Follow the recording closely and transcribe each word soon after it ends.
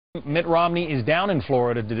Mitt Romney is down in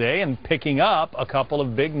Florida today and picking up a couple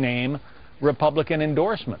of big-name Republican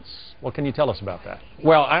endorsements. What can you tell us about that?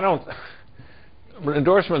 Well,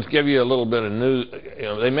 endorsements give you a little bit of news. You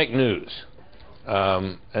know, they make news,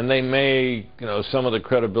 and they may, some of the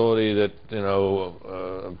credibility that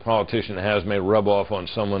a politician has may rub off on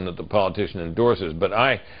someone that the politician endorses. But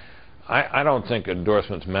I don't think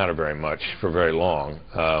endorsements matter very much for very long.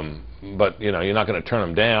 But you're not going to turn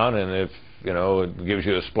them down, and if it gives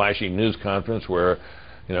you a splashy news conference where,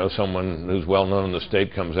 someone who's well known in the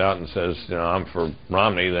state comes out and says, I'm for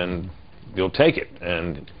Romney, then you'll take it.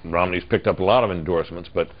 And Romney's picked up a lot of endorsements,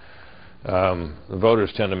 but the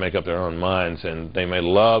voters tend to make up their own minds, and they may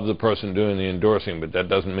love the person doing the endorsing, but that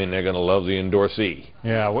doesn't mean they're going to love the endorsee.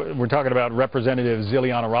 Yeah, we're talking about Representatives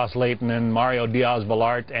Ileana Ros-Lehtinen, Mario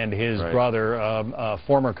Diaz-Balart, and his brother,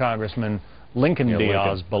 former Congressman Lincoln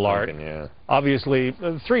Diaz-Balart. Yeah. Obviously,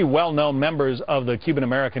 three well-known members of the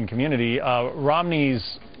Cuban-American community.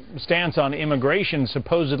 Romney's stance on immigration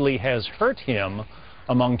supposedly has hurt him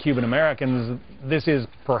among Cuban-Americans. This is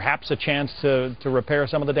perhaps a chance to repair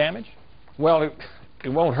some of the damage? Well, it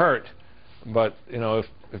won't hurt, but, and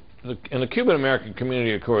the Cuban-American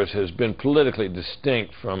community, of course, has been politically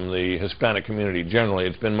distinct from the Hispanic community generally.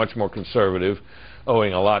 It's been much more conservative,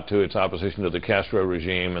 owing a lot to its opposition to the Castro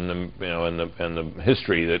regime and the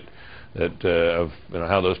history of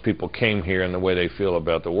how those people came here and the way they feel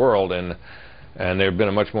about the world, and they've been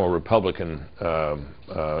a much more Republican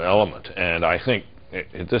element. And I think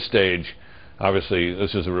at this stage, obviously,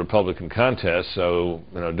 this is a Republican contest, so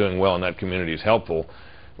doing well in that community is helpful.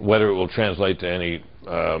 Whether it will translate to any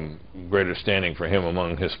greater standing for him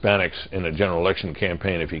among Hispanics in a general election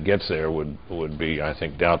campaign if he gets there would be, I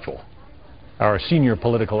think, doubtful. Our senior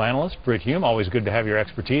political analyst, Britt Hume, always good to have your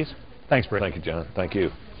expertise. Thanks, Britt. Thank you, John. Thank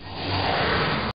you.